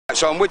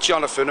So I'm with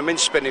Jonathan, I'm in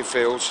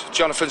Spinningfields.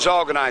 Jonathan's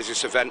organised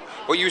this event,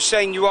 but you were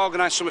saying you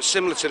organised something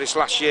similar to this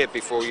last year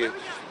before you...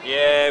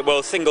 Yeah,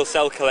 well, Single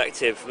Cell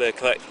Collective,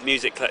 the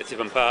music collective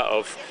I'm part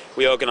of,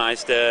 we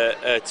organised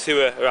a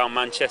tour around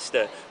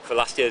Manchester for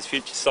last year's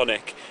Future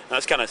Sonic, and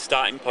that's kind of a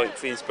starting point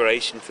for the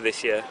inspiration for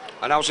this year.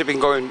 And how's it been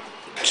going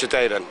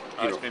today then?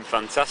 It's been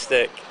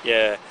fantastic,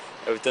 yeah.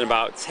 We've done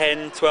about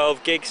 10,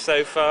 12 gigs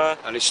so far.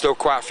 And it's still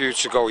quite a few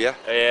to go, yeah?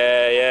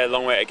 Yeah,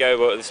 long way to go,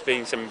 but there's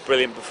been some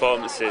brilliant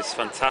performances,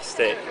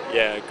 fantastic,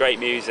 yeah, great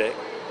music.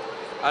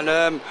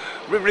 And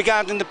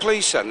regarding the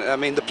police then, I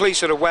mean, the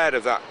police are aware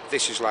of that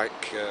this is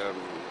like,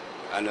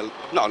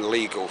 not an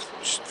illegal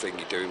thing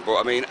you're doing, but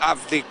I mean,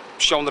 have they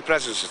shown the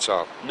presence at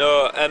all?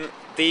 No,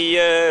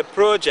 the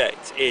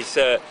project is,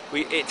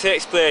 it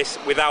takes place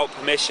without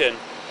permission,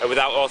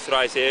 without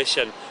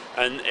authorisation.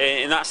 And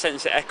in that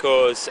sense, it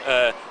echoes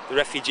the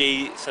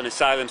refugees and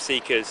asylum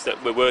seekers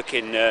that we're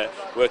working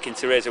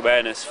to raise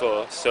awareness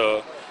for.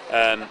 So,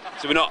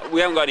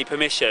 we haven't got any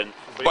permission.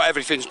 But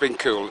everything's been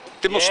cool.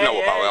 They must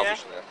know about it,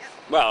 obviously.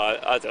 Well,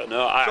 I don't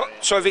know.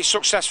 So if it's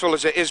successful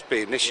as it has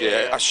been this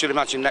year, I should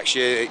imagine next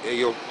year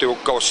you'll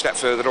go a step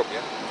further up.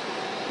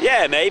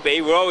 Yeah,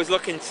 maybe. We're always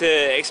looking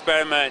to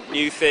experiment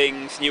new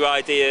things, new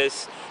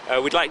ideas. We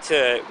want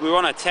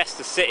to test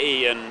the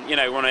city, and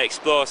we want to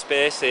explore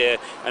space here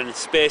and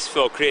space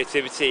for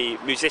creativity,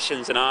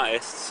 musicians and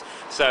artists.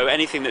 So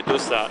anything that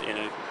does that,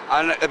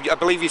 And I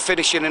believe you're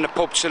finishing in a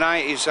pub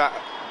tonight. Is that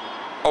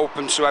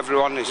open to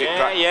everyone? Is it?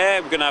 Yeah.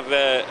 We're going to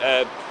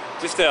have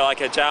just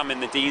like a jam in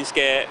the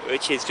Deansgate,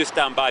 which is just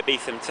down by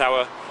Beetham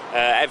Tower.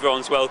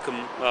 Everyone's welcome.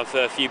 We'll have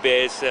a few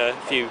beers, a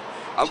few.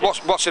 And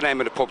what's the name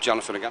of the pub,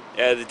 Jonathan, again?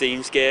 The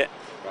Deansgate.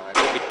 Right.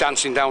 We'll be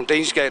dancing down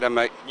Deansgate then,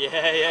 mate.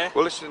 Yeah.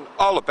 Well, listen,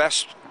 all the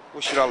best.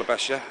 Wish you all the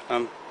best, yeah.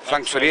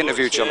 Thanks for the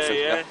interview, Jonathan.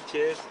 Yeah,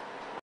 cheers.